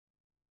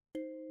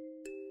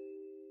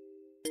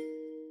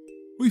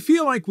We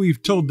feel like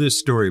we've told this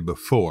story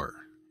before.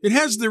 It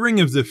has the ring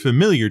of the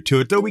familiar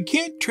to it, though we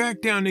can't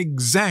track down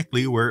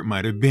exactly where it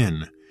might have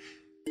been.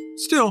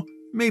 Still,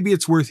 maybe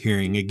it's worth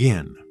hearing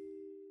again.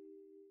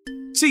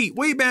 See,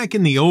 way back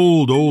in the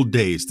old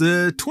days,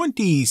 the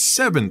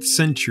 27th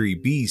century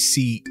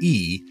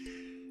BCE,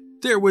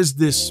 there was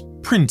this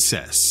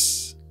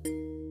princess,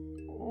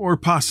 or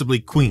possibly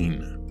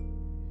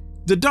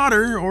queen, the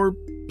daughter or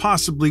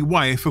possibly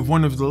wife of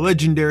one of the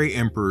legendary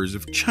emperors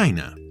of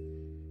China.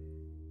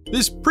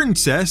 This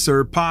princess,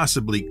 or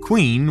possibly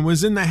queen,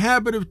 was in the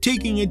habit of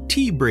taking a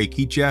tea break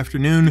each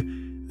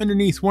afternoon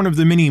underneath one of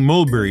the many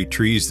mulberry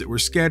trees that were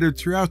scattered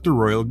throughout the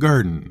royal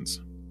gardens.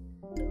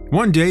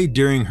 One day,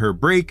 during her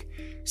break,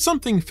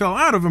 something fell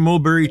out of a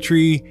mulberry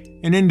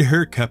tree and into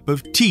her cup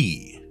of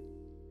tea.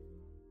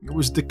 It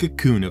was the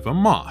cocoon of a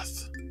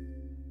moth.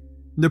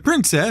 The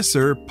princess,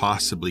 or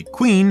possibly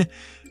queen,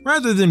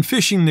 rather than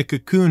fishing the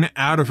cocoon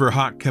out of her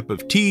hot cup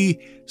of tea,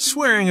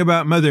 swearing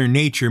about Mother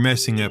Nature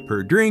messing up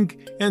her drink,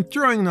 and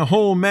throwing the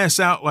whole mess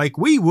out like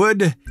we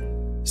would,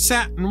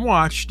 sat and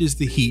watched as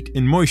the heat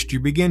and moisture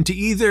began to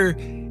either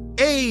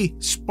A.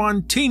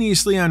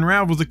 spontaneously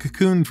unravel the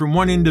cocoon from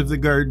one end of the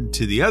garden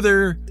to the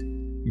other,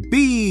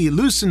 B.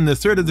 loosen the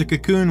thread of the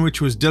cocoon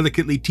which was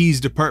delicately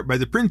teased apart by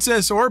the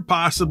princess, or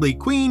possibly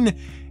queen,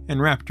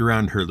 and wrapped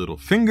around her little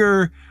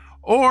finger,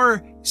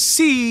 or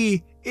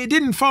C. it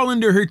didn't fall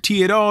into her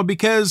tea at all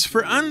because,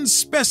 for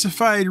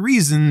unspecified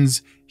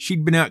reasons,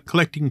 she'd been out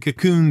collecting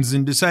cocoons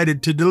and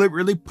decided to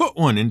deliberately put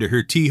one into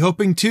her tea,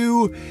 hoping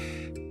to...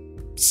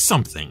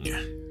 something.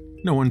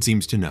 No one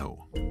seems to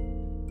know.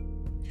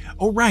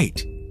 Oh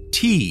right,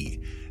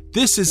 tea.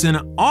 This is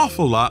an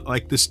awful lot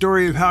like the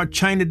story of how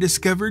China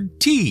discovered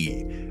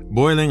tea.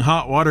 Boiling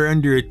hot water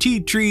under a tea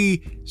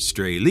tree,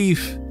 stray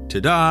leaf,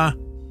 ta-da,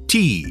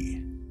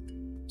 tea.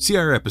 See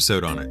our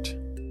episode on it.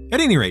 At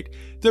any rate,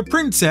 the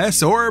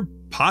princess, or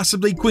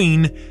possibly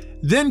queen,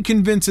 then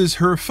convinces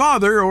her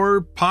father,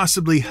 or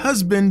possibly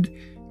husband,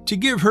 to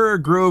give her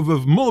a grove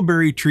of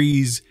mulberry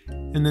trees,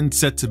 and then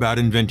sets about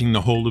inventing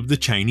the whole of the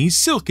Chinese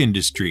silk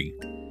industry.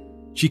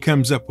 She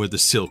comes up with a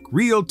silk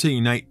reel to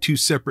unite two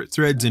separate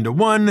threads into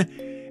one,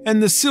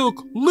 and the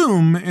silk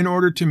loom in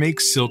order to make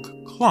silk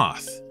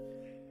cloth.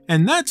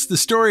 And that's the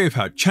story of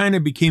how China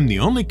became the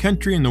only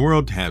country in the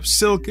world to have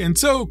silk, and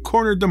so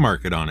cornered the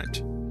market on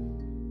it.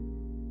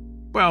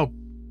 Well,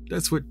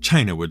 that's what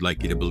China would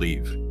like you to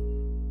believe.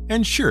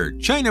 And sure,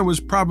 China was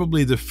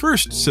probably the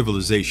first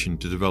civilization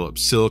to develop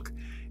silk,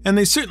 and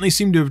they certainly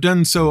seem to have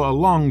done so a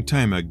long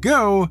time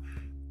ago,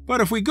 but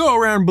if we go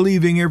around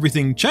believing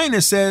everything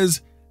China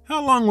says,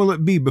 how long will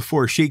it be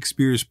before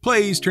Shakespeare's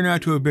plays turn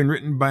out to have been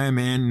written by a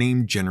man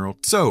named General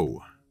Tso?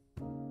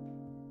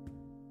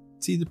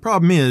 See, the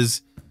problem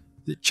is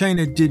that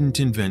China didn't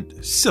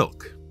invent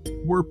silk.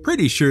 We're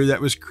pretty sure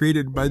that was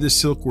created by the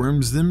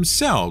silkworms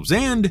themselves,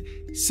 and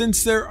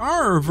since there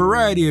are a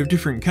variety of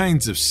different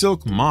kinds of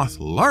silk moth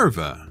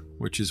larvae,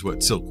 which is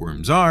what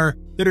silkworms are,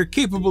 that are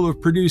capable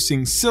of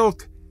producing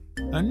silk,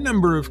 a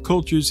number of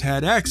cultures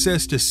had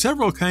access to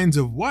several kinds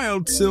of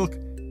wild silk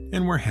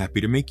and were happy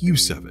to make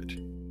use of it.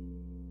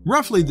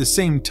 Roughly the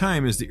same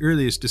time as the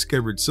earliest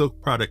discovered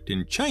silk product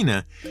in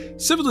China,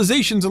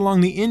 civilizations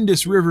along the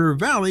Indus River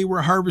Valley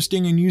were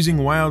harvesting and using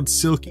wild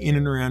silk in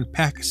and around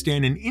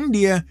Pakistan and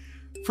India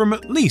from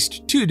at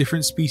least 2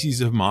 different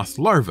species of moth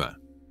larvae.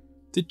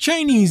 The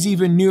Chinese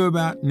even knew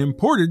about and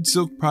imported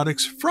silk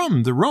products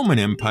from the Roman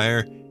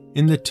Empire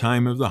in the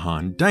time of the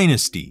Han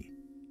Dynasty.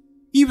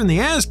 Even the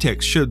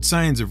Aztecs showed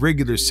signs of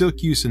regular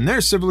silk use in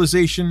their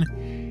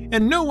civilization,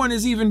 and no one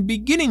is even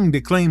beginning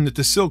to claim that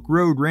the Silk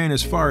Road ran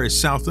as far as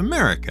South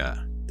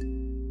America.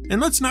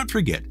 And let's not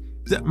forget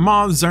that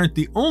moths aren't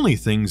the only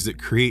things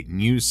that create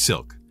and use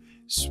silk.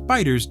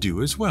 Spiders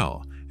do as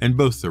well, and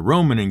both the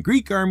Roman and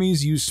Greek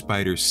armies used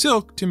spider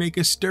silk to make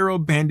a sterile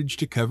bandage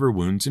to cover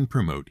wounds and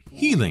promote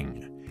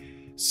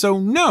healing. So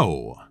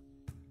no,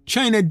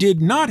 China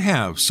did not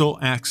have sole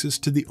access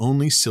to the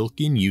only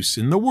silk in use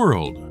in the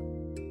world.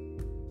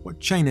 What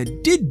China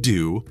did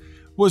do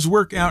was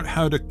work out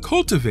how to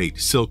cultivate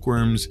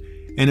silkworms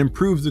and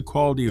improve the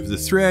quality of the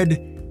thread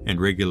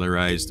and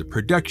regularize the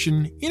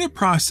production in a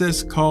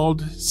process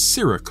called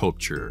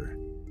sericulture.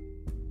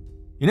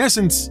 In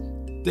essence,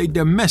 they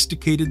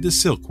domesticated the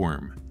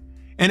silkworm,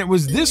 and it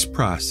was this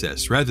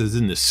process rather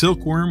than the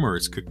silkworm or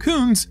its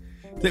cocoons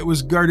that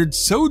was guarded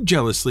so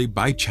jealously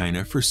by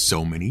China for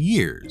so many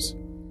years.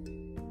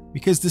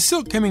 Because the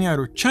silk coming out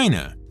of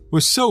China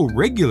was so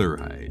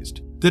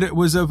regularized that it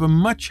was of a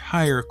much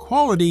higher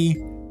quality,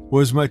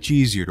 was much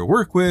easier to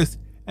work with,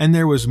 and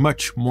there was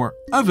much more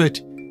of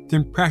it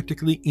than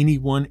practically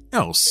anyone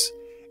else.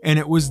 And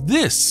it was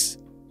this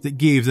that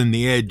gave them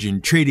the edge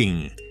in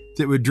trading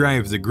that would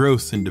drive the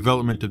growth and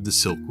development of the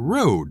Silk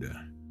Road.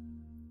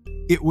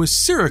 It was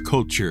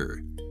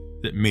sericulture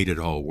that made it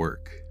all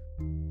work.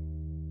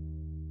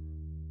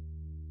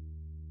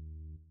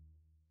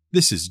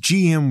 This is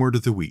GM Word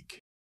of the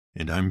Week,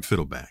 and I'm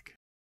Fiddleback.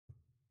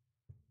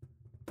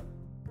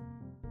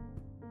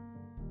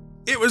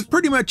 It was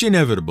pretty much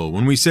inevitable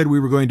when we said we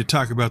were going to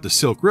talk about the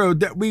Silk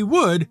Road that we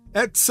would,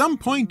 at some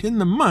point in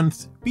the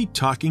month, be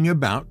talking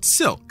about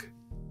silk.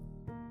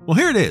 Well,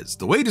 here it is.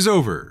 The wait is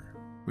over.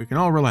 We can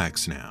all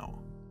relax now.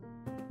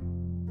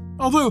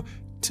 Although,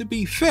 to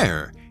be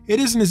fair,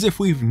 it isn't as if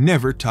we've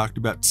never talked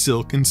about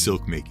silk and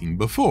silk making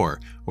before,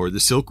 or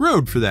the Silk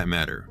Road for that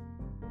matter.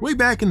 Way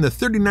back in the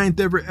 39th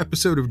ever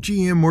episode of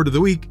GM Word of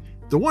the Week,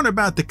 the one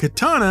about the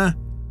katana,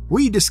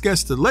 we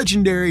discussed the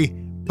legendary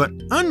but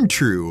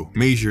untrue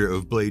measure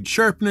of blade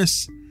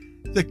sharpness,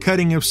 the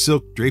cutting of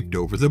silk draped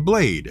over the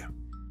blade.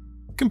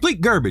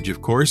 Complete garbage,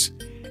 of course,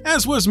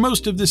 as was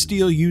most of the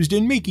steel used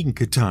in making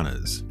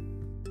katanas.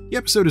 The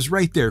episode is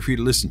right there for you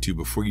to listen to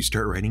before you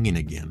start writing in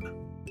again.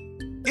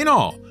 In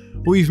all,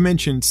 we've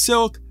mentioned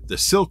silk, the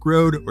Silk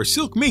Road, or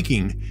silk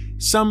making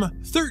some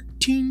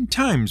 13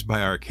 times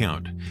by our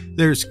count.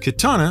 There's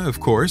katana, of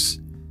course,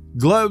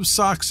 gloves,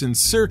 socks, and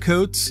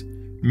surcoats,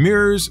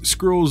 mirrors,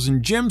 scrolls,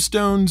 and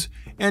gemstones,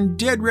 and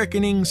dead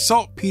reckoning,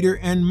 saltpeter,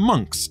 and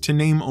monks, to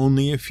name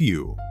only a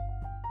few.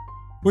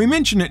 We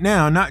mention it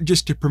now not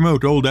just to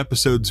promote old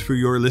episodes for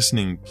your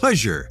listening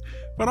pleasure,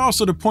 but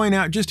also to point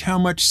out just how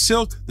much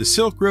silk, the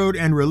Silk Road,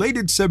 and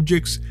related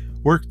subjects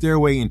worked their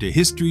way into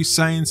history,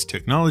 science,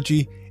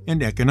 technology,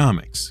 and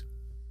economics.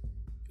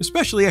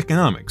 Especially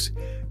economics,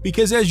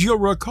 because as you'll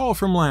recall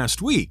from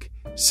last week,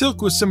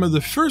 silk was some of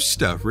the first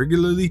stuff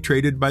regularly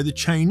traded by the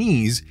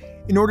Chinese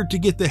in order to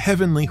get the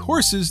heavenly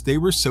horses they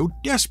were so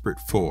desperate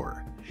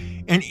for.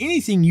 And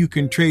anything you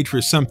can trade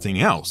for something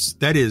else,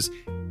 that is,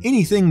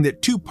 anything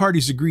that two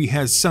parties agree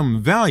has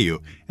some value,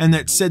 and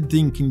that said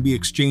thing can be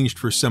exchanged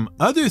for some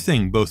other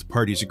thing both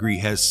parties agree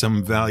has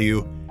some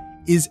value,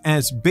 is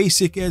as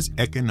basic as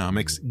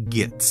economics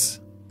gets.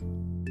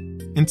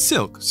 And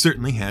silk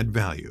certainly had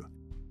value.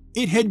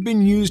 It had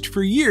been used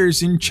for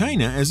years in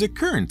China as a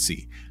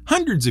currency,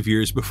 hundreds of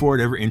years before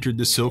it ever entered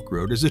the Silk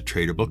Road as a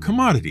tradable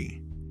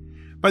commodity.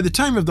 By the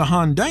time of the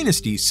Han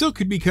Dynasty, silk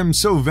had become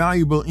so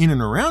valuable in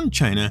and around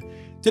China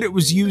that it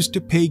was used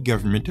to pay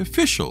government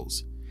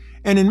officials.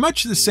 And in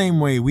much the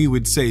same way we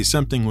would say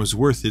something was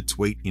worth its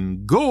weight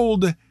in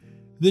gold,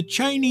 the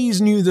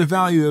Chinese knew the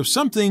value of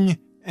something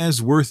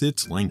as worth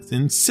its length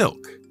in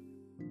silk.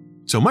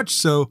 So much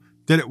so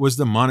that it was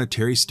the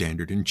monetary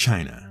standard in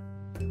China.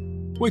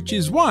 Which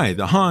is why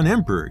the Han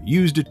Emperor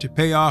used it to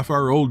pay off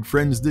our old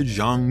friends the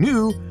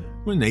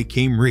Xiongnu when they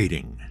came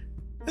raiding.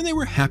 And they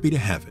were happy to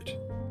have it.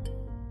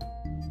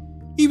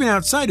 Even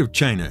outside of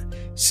China,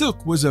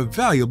 silk was a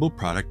valuable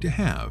product to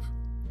have.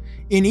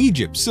 In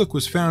Egypt, silk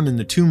was found in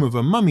the tomb of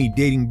a mummy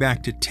dating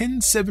back to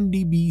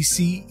 1070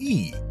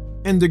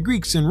 BCE, and the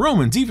Greeks and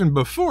Romans, even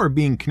before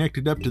being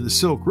connected up to the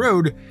Silk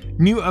Road,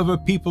 knew of a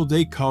people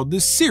they called the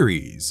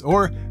Seres,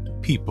 or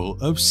people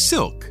of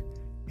silk,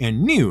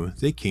 and knew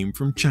they came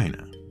from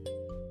China.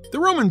 The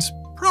Romans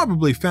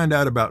probably found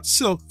out about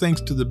silk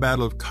thanks to the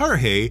Battle of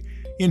Carrhae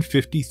in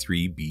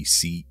 53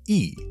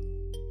 BCE.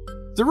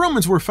 The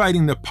Romans were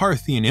fighting the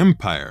Parthian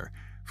Empire,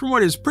 from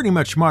what is pretty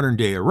much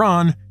modern-day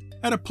Iran,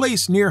 at a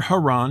place near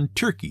Haran,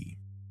 Turkey.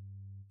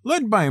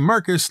 Led by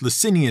Marcus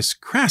Licinius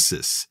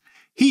Crassus,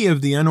 he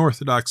of the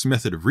unorthodox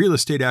method of real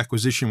estate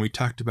acquisition we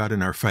talked about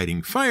in our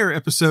Fighting Fire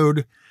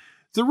episode,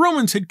 the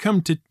Romans had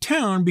come to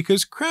town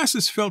because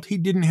Crassus felt he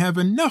didn't have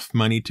enough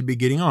money to be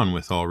getting on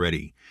with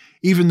already,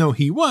 even though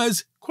he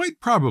was, quite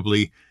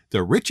probably,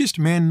 the richest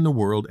man in the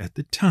world at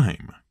the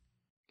time.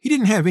 He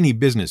didn't have any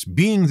business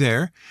being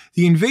there,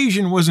 the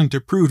invasion wasn't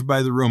approved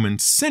by the Roman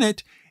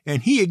Senate,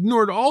 and he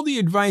ignored all the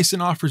advice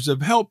and offers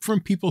of help from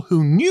people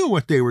who knew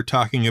what they were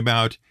talking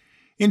about,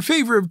 in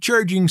favor of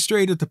charging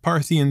straight at the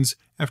Parthians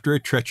after a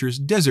treacherous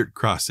desert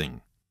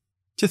crossing.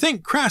 To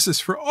thank Crassus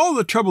for all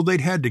the trouble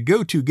they'd had to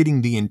go to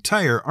getting the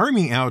entire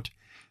army out,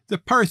 the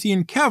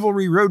Parthian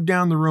cavalry rode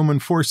down the Roman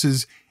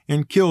forces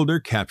and killed or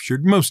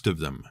captured most of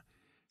them.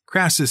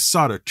 Crassus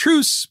sought a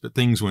truce, but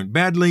things went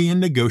badly and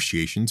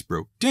negotiations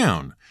broke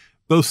down.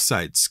 Both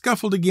sides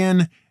scuffled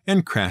again,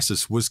 and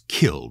Crassus was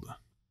killed.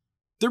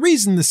 The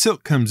reason the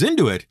silk comes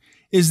into it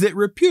is that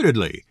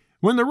reputedly,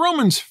 when the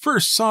Romans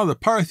first saw the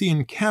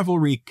Parthian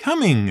cavalry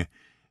coming,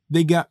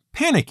 they got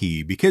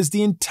panicky because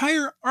the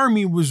entire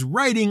army was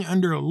riding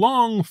under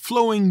long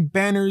flowing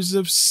banners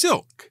of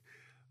silk,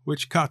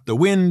 which caught the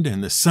wind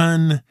and the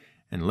sun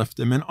and left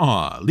them in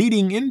awe,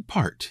 leading in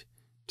part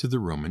to the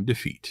Roman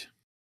defeat.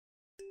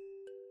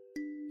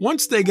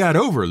 Once they got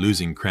over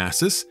losing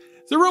Crassus,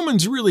 the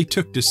Romans really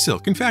took to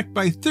silk. In fact,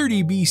 by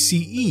 30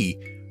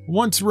 BCE,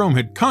 once Rome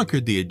had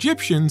conquered the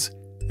Egyptians,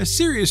 a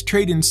serious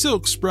trade in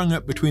silk sprung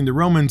up between the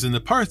Romans and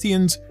the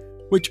Parthians,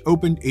 which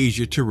opened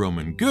Asia to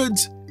Roman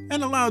goods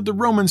and allowed the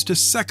Romans to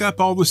suck up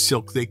all the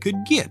silk they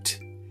could get.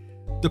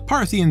 The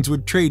Parthians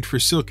would trade for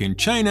silk in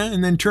China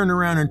and then turn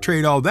around and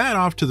trade all that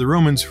off to the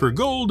Romans for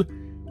gold,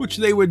 which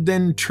they would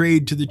then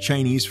trade to the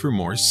Chinese for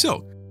more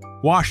silk.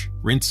 Wash,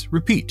 rinse,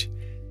 repeat.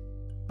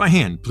 By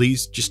hand,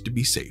 please, just to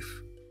be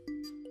safe.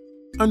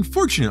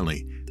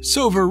 Unfortunately,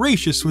 so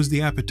voracious was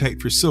the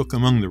appetite for silk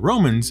among the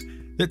Romans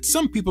that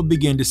some people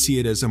began to see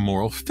it as a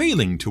moral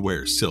failing to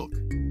wear silk.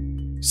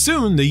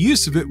 Soon, the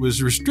use of it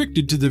was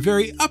restricted to the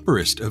very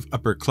upperest of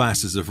upper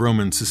classes of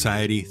Roman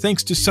society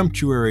thanks to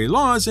sumptuary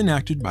laws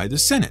enacted by the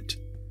Senate.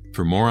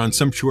 For more on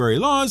sumptuary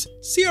laws,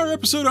 see our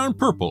episode on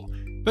purple,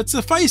 but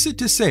suffice it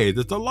to say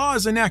that the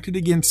laws enacted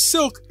against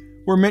silk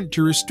were meant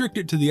to restrict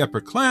it to the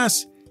upper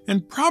class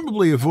and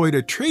probably avoid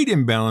a trade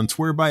imbalance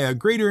whereby a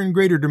greater and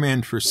greater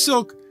demand for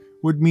silk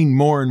would mean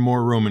more and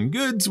more Roman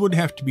goods would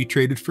have to be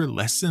traded for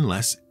less and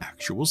less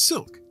actual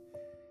silk.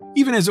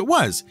 Even as it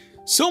was,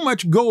 so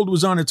much gold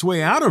was on its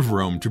way out of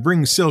Rome to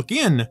bring silk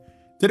in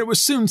that it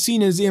was soon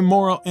seen as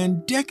immoral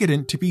and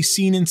decadent to be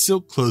seen in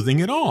silk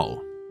clothing at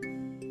all.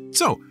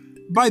 So,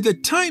 by the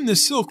time the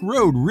Silk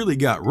Road really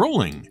got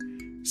rolling,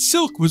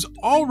 silk was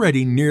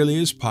already nearly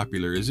as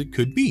popular as it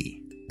could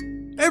be.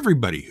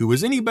 Everybody who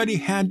was anybody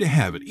had to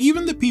have it,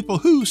 even the people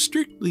who,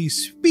 strictly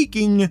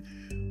speaking,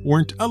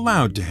 weren't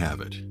allowed to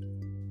have it.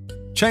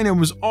 China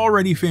was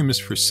already famous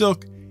for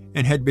silk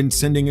and had been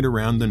sending it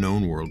around the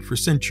known world for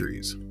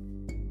centuries.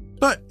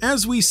 But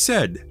as we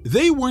said,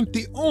 they weren't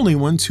the only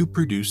ones who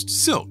produced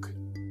silk.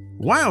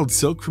 Wild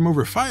silk from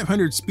over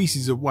 500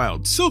 species of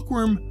wild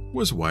silkworm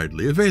was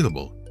widely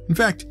available. In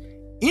fact,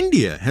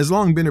 India has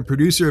long been a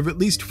producer of at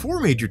least 4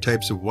 major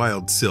types of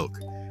wild silk: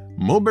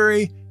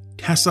 mulberry,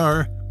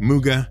 tassar,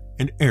 muga,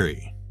 and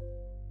eri.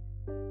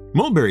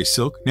 Mulberry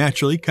silk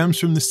naturally comes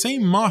from the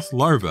same moth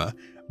larva,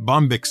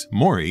 Bombyx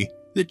mori,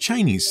 that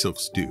Chinese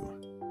silks do.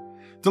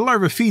 The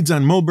larva feeds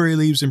on mulberry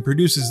leaves and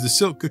produces the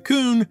silk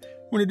cocoon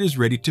when it is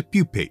ready to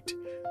pupate,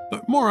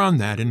 but more on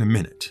that in a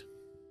minute.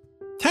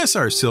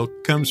 Tassar silk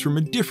comes from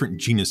a different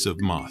genus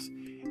of moth,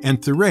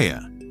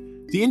 Antheraea,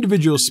 the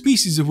individual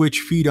species of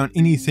which feed on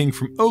anything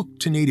from oak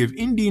to native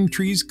Indian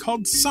trees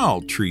called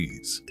sal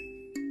trees.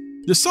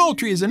 The sal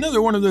tree is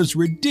another one of those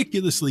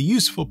ridiculously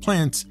useful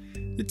plants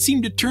that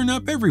seem to turn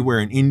up everywhere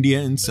in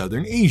India and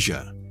southern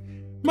Asia,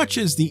 much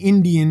as the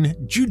Indian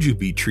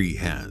jujube tree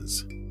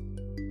has.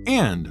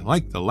 And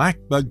like the lac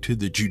bug to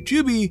the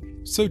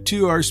jujube, so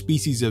too are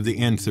species of the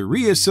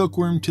Antheraea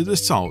silkworm to the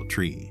sal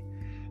tree.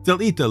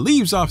 They'll eat the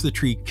leaves off the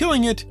tree,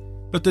 killing it,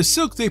 but the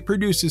silk they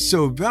produce is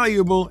so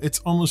valuable it's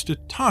almost a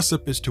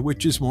toss-up as to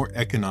which is more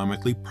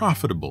economically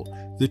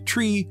profitable, the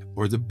tree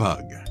or the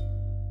bug.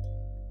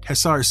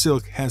 Tassar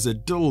silk has a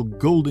dull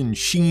golden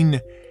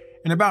sheen,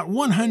 and about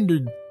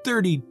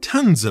 130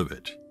 tons of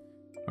it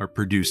are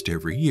produced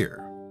every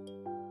year.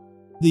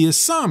 The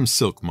Assam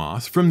silk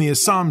moth from the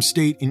Assam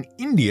state in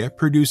India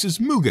produces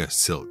muga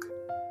silk.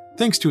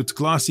 Thanks to its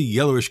glossy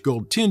yellowish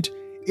gold tint,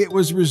 it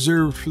was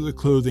reserved for the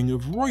clothing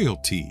of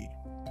royalty.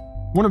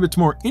 One of its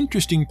more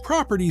interesting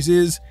properties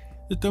is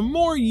that the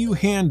more you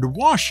hand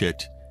wash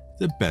it,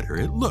 the better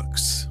it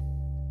looks.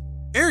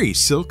 Eri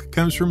silk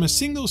comes from a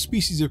single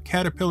species of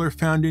caterpillar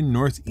found in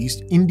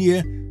northeast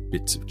India,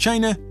 bits of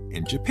China,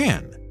 and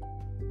Japan.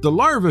 The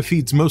larva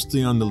feeds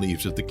mostly on the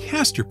leaves of the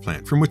castor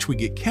plant, from which we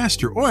get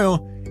castor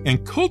oil,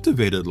 and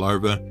cultivated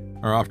larvae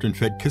are often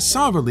fed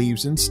cassava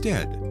leaves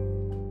instead.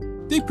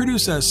 They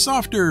produce a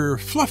softer,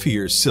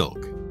 fluffier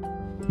silk.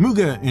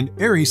 Muga and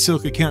eri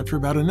silk account for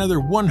about another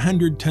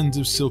 100 tons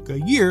of silk a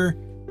year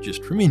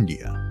just from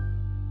India.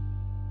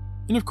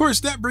 And of course,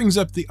 that brings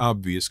up the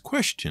obvious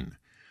question.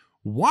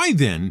 Why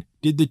then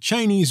did the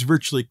Chinese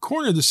virtually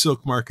corner the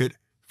silk market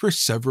for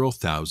several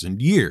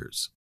thousand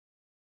years?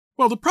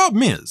 Well, the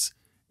problem is,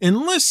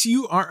 unless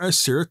you are a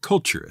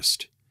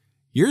sericulturist,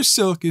 your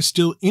silk is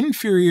still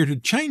inferior to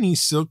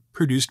Chinese silk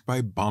produced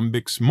by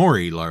Bombyx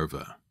mori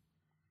larvae.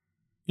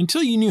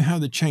 Until you knew how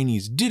the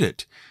Chinese did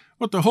it,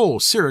 what the whole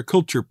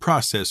sericulture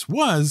process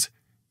was,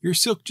 your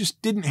silk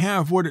just didn't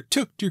have what it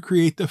took to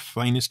create the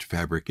finest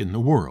fabric in the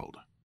world.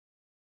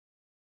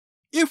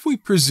 If we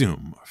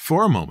presume,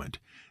 for a moment,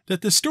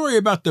 that the story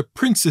about the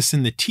princess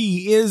and the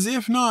tea is,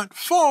 if not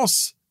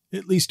false,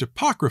 at least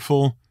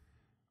apocryphal,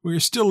 we are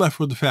still left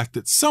with the fact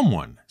that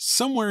someone,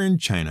 somewhere in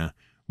China,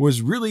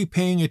 was really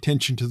paying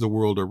attention to the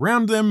world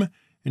around them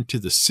and to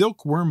the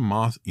silkworm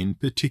moth in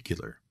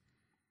particular.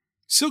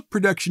 Silk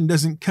production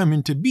doesn't come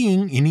into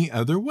being any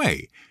other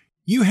way.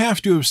 You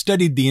have to have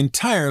studied the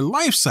entire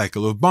life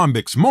cycle of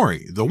Bombyx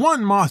mori, the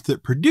one moth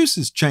that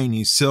produces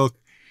Chinese silk,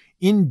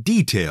 in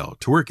detail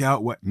to work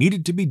out what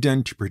needed to be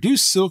done to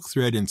produce silk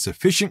thread in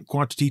sufficient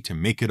quantity to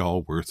make it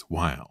all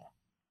worthwhile.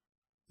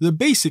 The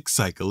basic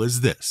cycle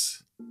is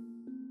this.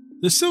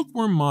 The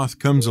silkworm moth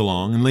comes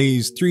along and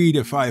lays 300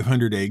 to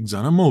 500 eggs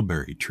on a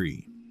mulberry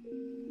tree.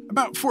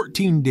 About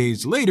 14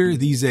 days later,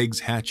 these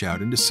eggs hatch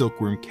out into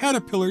silkworm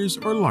caterpillars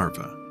or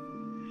larvae.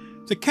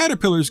 The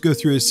caterpillars go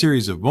through a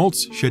series of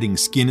molts, shedding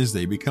skin as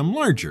they become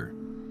larger.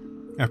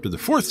 After the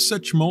fourth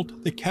such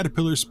molt, the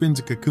caterpillar spins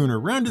a cocoon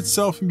around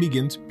itself and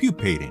begins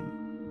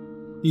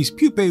pupating. These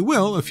pupae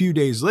will, a few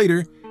days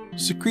later,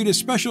 secrete a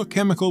special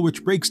chemical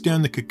which breaks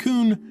down the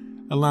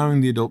cocoon,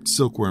 allowing the adult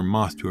silkworm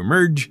moth to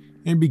emerge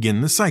and begin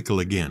the cycle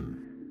again.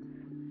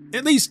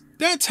 At least,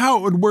 that's how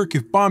it would work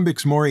if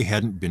Bombyx mori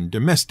hadn't been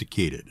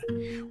domesticated.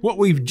 What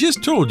we've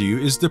just told you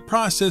is the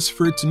process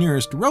for its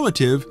nearest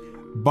relative,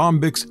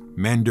 Bombyx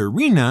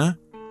mandarina,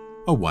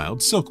 a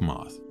wild silk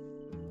moth.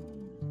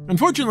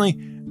 Unfortunately,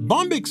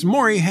 Bombyx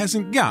mori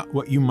hasn't got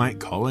what you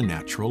might call a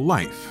natural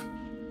life.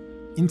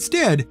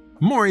 Instead,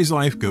 Mori's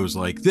life goes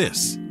like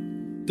this.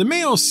 The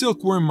male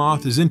silkworm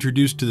moth is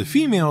introduced to the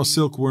female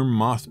silkworm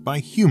moth by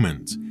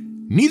humans.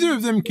 Neither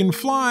of them can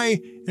fly,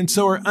 and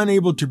so are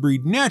unable to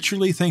breed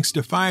naturally thanks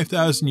to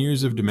 5,000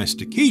 years of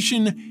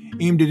domestication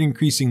aimed at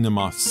increasing the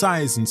moth's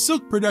size and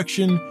silk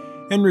production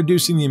and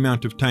reducing the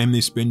amount of time they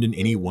spend in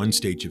any one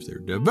stage of their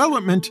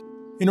development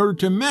in order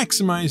to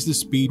maximize the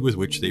speed with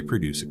which they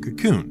produce a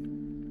cocoon.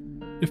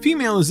 The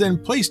female is then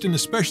placed in a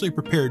specially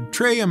prepared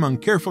tray among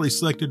carefully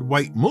selected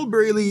white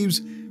mulberry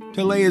leaves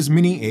to lay as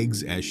many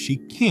eggs as she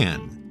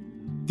can.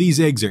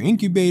 These eggs are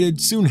incubated,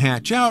 soon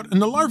hatch out,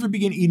 and the larvae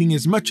begin eating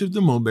as much of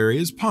the mulberry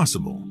as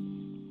possible.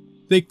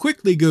 They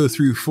quickly go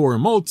through 4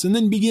 molts and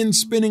then begin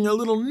spinning a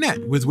little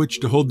net with which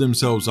to hold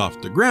themselves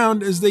off the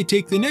ground as they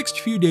take the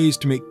next few days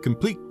to make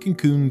complete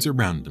cocoons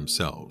around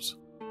themselves.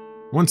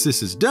 Once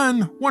this is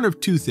done, one of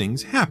 2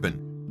 things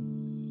happen.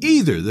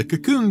 Either the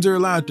cocoons are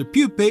allowed to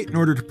pupate in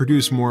order to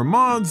produce more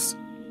moths,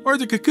 or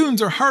the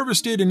cocoons are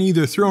harvested and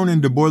either thrown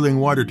into boiling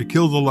water to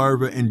kill the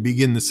larva and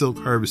begin the silk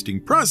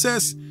harvesting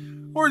process,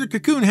 or the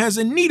cocoon has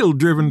a needle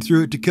driven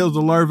through it to kill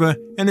the larva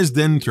and is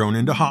then thrown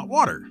into hot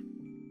water.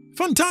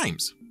 Fun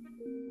times!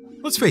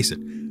 Let's face it,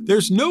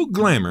 there's no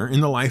glamour in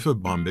the life of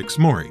Bombyx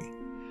mori.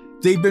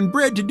 They've been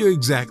bred to do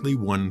exactly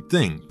one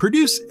thing: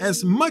 produce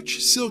as much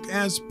silk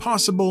as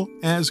possible,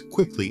 as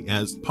quickly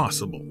as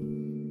possible.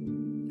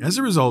 As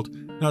a result,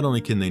 not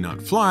only can they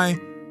not fly,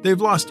 they've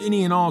lost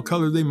any and all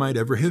color they might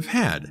ever have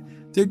had.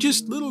 They're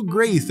just little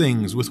gray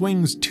things with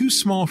wings too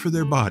small for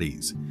their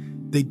bodies.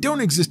 They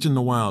don't exist in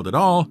the wild at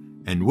all,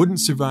 and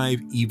wouldn't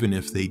survive even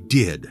if they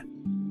did.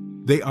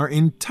 They are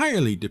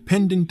entirely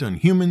dependent on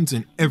humans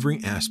in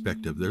every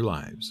aspect of their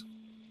lives.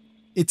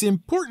 It's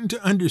important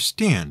to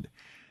understand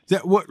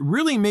that what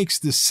really makes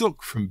the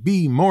silk from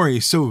bee mori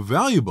so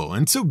valuable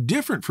and so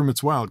different from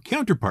its wild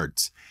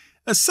counterparts,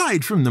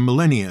 aside from the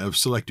millennia of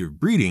selective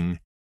breeding,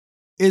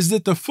 is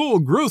that the full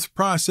growth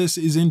process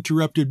is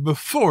interrupted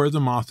before the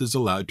moth is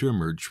allowed to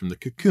emerge from the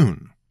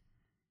cocoon.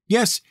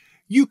 Yes,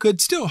 you could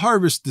still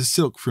harvest the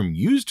silk from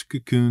used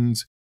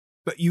cocoons,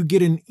 but you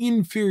get an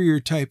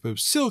inferior type of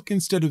silk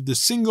instead of the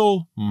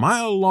single,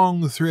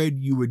 mile-long thread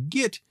you would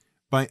get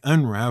by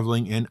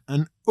unraveling an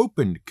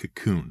unopened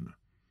cocoon.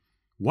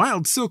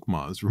 Wild silk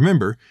moths,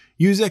 remember,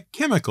 use a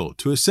chemical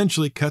to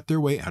essentially cut their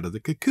way out of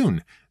the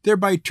cocoon,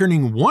 thereby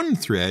turning one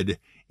thread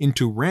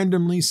into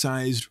randomly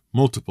sized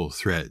multiple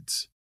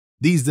threads.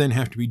 These then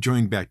have to be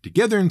joined back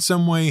together in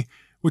some way,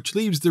 which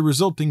leaves the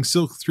resulting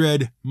silk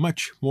thread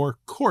much more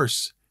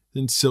coarse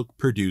than silk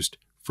produced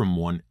from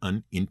one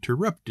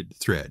uninterrupted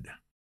thread.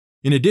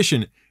 In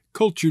addition,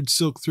 cultured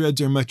silk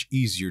threads are much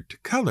easier to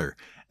color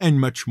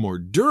and much more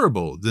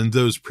durable than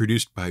those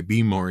produced by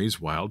bee mori's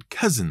wild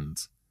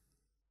cousins.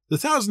 The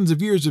thousands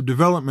of years of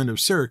development of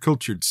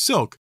sericultured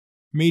silk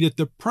made it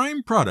the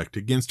prime product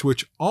against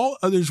which all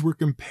others were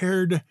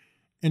compared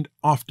and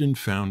often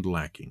found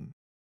lacking.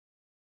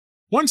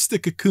 Once the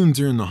cocoons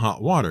are in the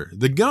hot water,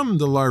 the gum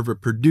the larva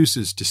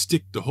produces to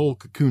stick the whole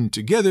cocoon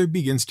together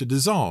begins to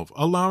dissolve,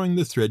 allowing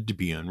the thread to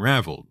be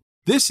unraveled.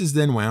 This is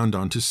then wound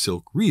onto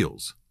silk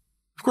reels.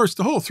 Of course,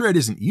 the whole thread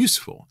isn't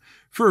useful.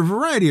 For a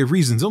variety of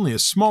reasons, only a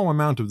small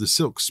amount of the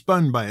silk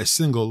spun by a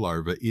single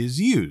larva is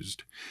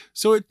used.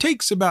 So it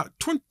takes about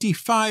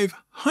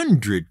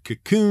 2,500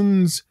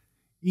 cocoons,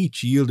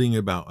 each yielding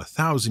about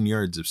 1,000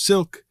 yards of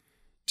silk,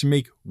 to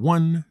make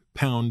 1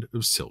 pound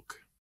of silk.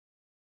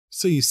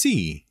 So you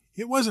see,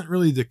 it wasn't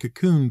really the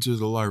cocoons or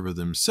the larvae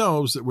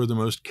themselves that were the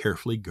most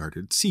carefully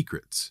guarded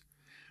secrets.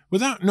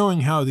 Without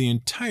knowing how the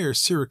entire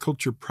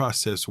sericulture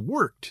process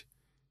worked,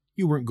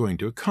 you weren't going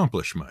to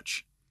accomplish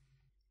much.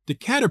 The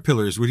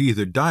caterpillars would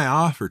either die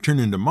off or turn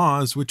into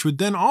moths, which would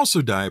then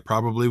also die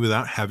probably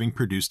without having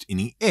produced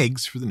any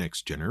eggs for the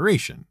next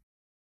generation.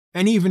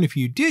 And even if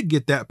you did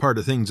get that part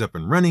of things up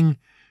and running,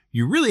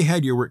 you really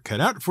had your work cut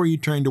out for you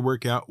trying to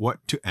work out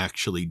what to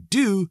actually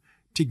do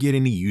to get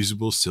any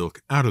usable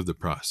silk out of the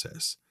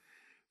process.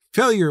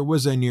 Failure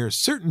was a near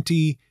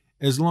certainty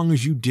as long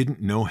as you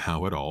didn't know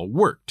how it all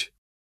worked,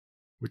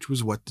 which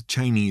was what the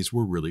Chinese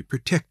were really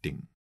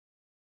protecting.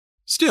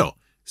 Still,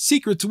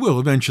 secrets will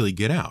eventually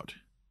get out.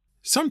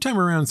 Sometime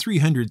around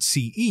 300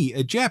 CE,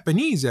 a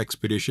Japanese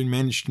expedition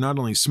managed to not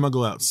only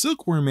smuggle out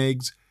silkworm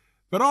eggs,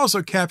 but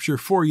also capture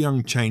 4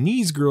 young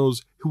Chinese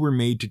girls who were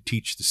made to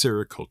teach the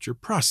sericulture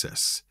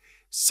process.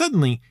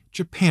 Suddenly,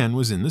 Japan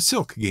was in the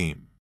silk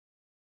game.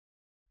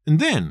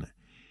 And then,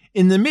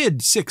 in the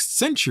mid-6th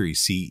century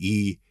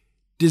CE,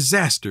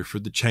 disaster for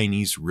the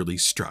Chinese really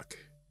struck.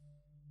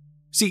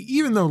 See,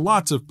 even though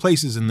lots of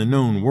places in the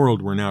known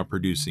world were now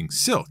producing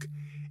silk,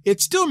 it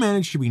still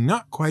managed to be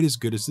not quite as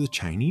good as the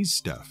Chinese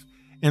stuff,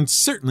 and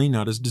certainly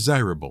not as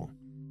desirable.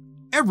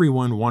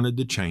 Everyone wanted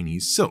the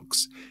Chinese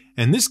silks,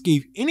 and this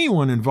gave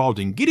anyone involved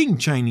in getting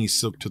Chinese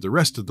silk to the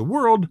rest of the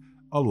world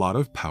a lot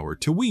of power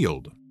to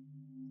wield.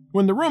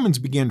 When the Romans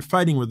began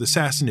fighting with the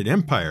Sassanid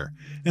Empire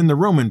and the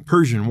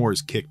Roman-Persian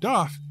Wars kicked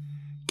off,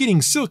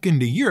 getting silk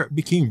into Europe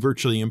became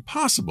virtually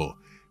impossible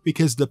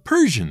because the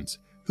Persians,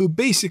 who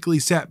basically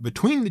sat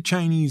between the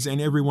Chinese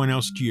and everyone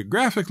else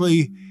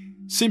geographically,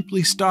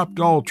 simply stopped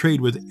all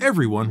trade with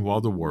everyone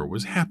while the war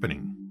was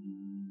happening.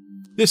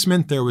 This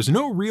meant there was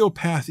no real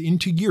path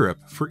into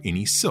Europe for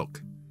any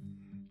silk.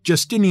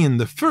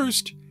 Justinian I,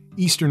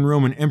 Eastern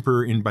Roman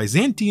Emperor in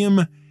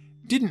Byzantium,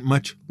 didn't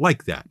much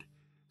like that,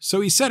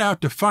 so he set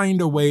out to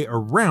find a way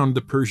around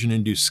the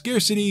Persian-induced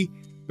scarcity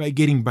by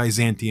getting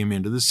Byzantium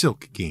into the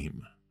silk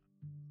game.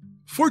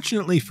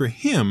 Fortunately for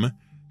him,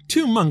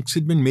 2 monks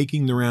had been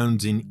making the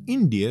rounds in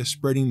India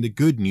spreading the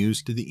good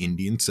news to the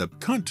Indian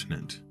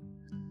subcontinent.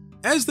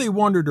 As they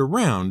wandered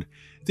around,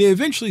 they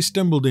eventually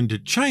stumbled into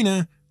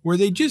China, where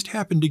they just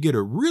happened to get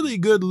a really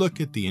good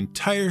look at the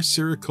entire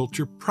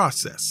sericulture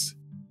process,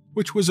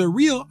 which was a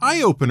real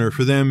eye-opener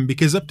for them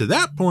because up to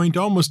that point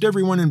almost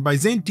everyone in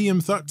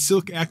Byzantium thought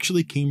silk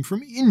actually came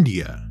from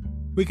India.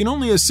 We can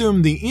only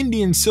assume the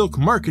Indian Silk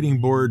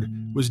Marketing Board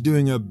was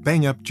doing a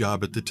bang-up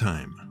job at the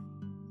time.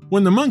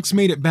 When the monks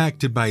made it back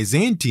to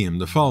Byzantium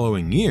the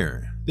following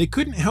year, they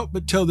couldn't help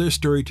but tell their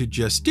story to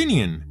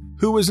Justinian,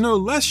 who was no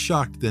less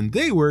shocked than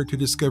they were to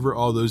discover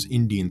all those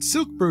Indian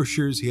silk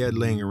brochures he had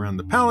laying around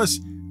the palace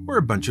were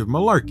a bunch of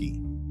malarkey.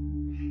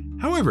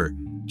 However,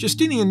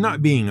 Justinian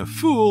not being a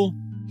fool,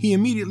 he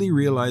immediately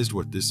realized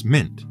what this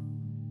meant.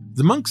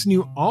 The monks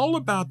knew all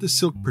about the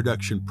silk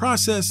production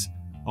process,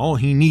 all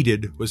he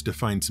needed was to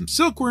find some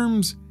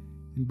silkworms,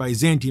 and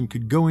Byzantium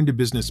could go into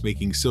business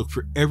making silk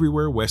for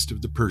everywhere west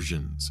of the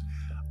Persians.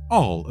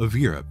 All of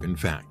Europe, in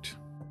fact.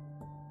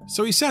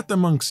 So he sat the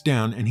monks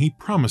down and he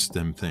promised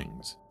them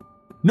things.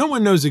 No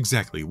one knows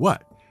exactly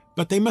what,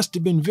 but they must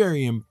have been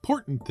very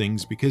important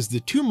things because the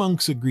 2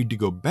 monks agreed to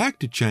go back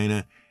to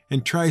China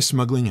and try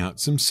smuggling out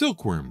some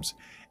silkworms,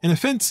 an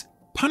offense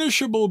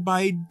punishable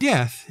by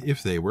death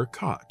if they were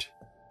caught.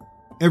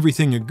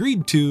 Everything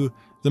agreed to,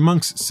 the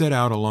monks set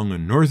out along a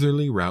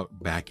northerly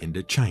route back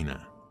into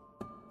China.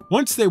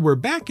 Once they were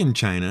back in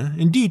China,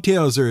 and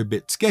details are a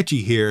bit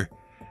sketchy here,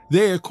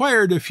 they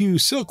acquired a few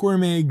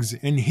silkworm eggs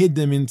and hid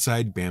them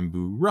inside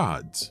bamboo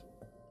rods.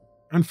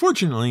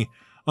 Unfortunately,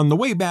 on the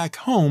way back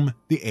home,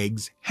 the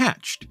eggs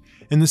hatched,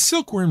 and the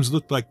silkworms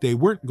looked like they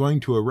weren't going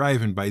to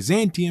arrive in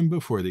Byzantium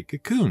before they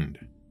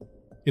cocooned.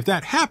 If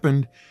that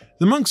happened,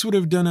 the monks would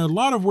have done a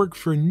lot of work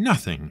for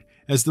nothing,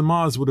 as the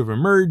moths would have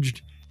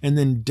emerged and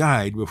then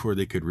died before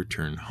they could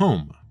return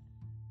home.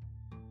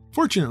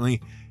 Fortunately,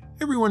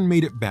 everyone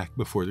made it back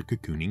before the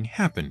cocooning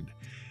happened,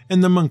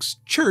 and the monks'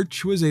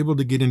 church was able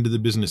to get into the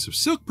business of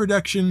silk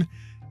production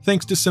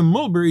thanks to some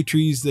mulberry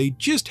trees they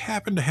just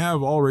happened to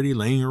have already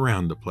laying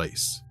around the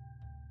place.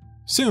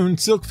 Soon,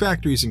 silk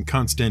factories in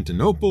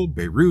Constantinople,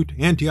 Beirut,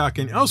 Antioch,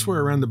 and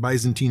elsewhere around the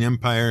Byzantine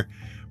Empire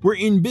were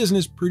in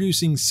business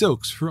producing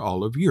silks for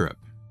all of Europe.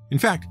 In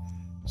fact,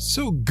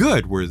 so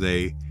good were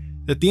they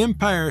that the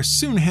empire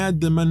soon had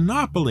the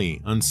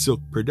monopoly on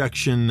silk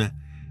production,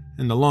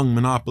 and the long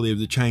monopoly of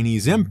the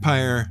Chinese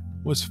Empire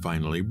was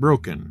finally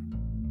broken.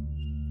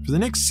 For the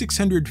next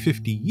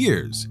 650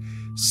 years,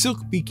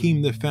 silk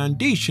became the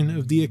foundation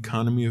of the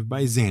economy of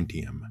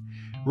Byzantium,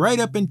 right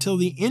up until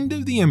the end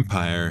of the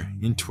empire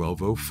in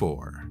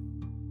 1204.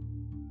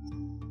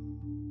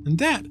 And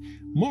that,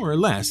 more or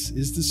less,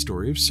 is the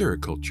story of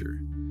sericulture,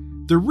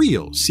 the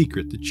real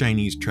secret the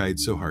Chinese tried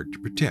so hard to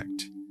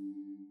protect.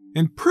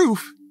 And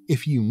proof,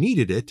 if you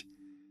needed it,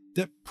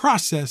 that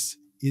process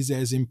is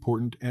as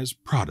important as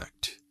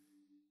product,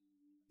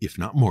 if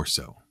not more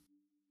so.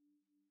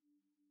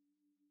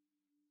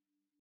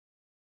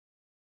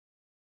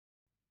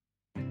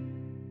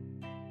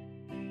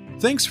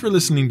 Thanks for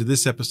listening to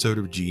this episode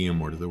of GM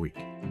Word of the Week.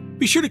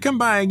 Be sure to come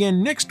by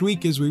again next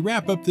week as we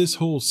wrap up this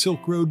whole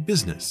Silk Road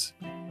business.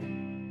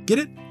 Get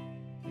it?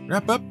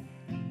 Wrap up?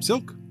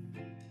 Silk?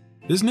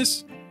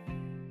 Business?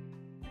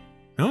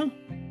 No?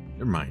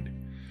 Never mind.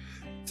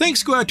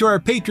 Thanks go out to our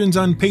patrons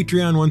on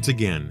Patreon once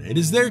again. It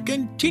is their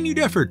continued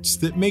efforts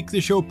that make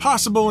the show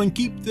possible and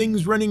keep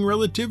things running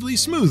relatively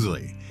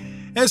smoothly.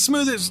 As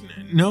smooth as...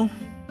 No?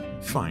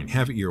 Fine,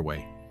 have it your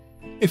way.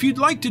 If you'd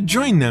like to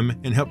join them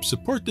and help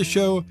support the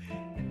show,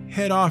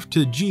 head off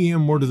to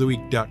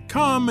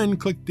gmwordoftheweek.com and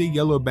click the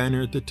yellow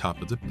banner at the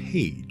top of the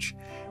page.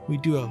 We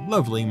do a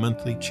lovely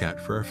monthly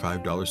chat for our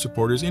 $5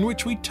 supporters in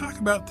which we talk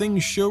about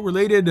things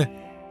show-related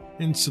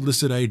and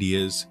solicit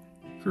ideas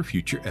for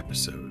future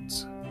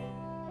episodes.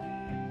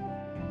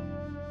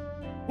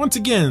 Once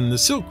again, The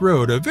Silk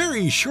Road, a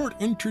very short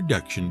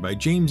introduction by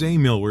James A.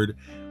 Millward,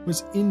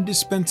 was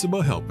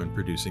indispensable help in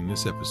producing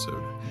this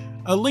episode,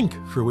 a link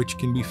for which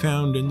can be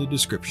found in the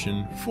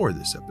description for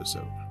this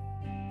episode.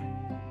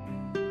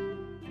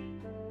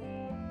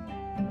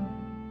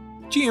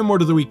 GM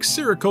Word of the Week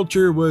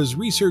Sericulture was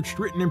researched,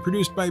 written, and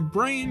produced by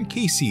Brian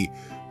Casey,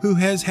 who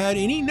has had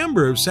any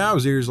number of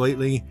sow's ears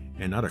lately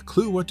and not a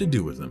clue what to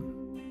do with them.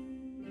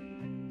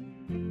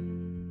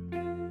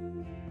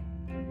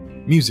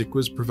 Music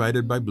was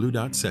provided by Blue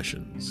Dot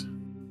Sessions.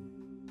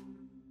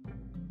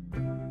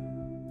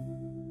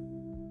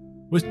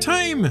 With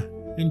time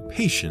and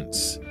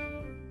patience,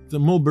 the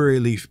mulberry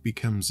leaf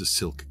becomes a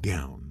silk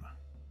gown.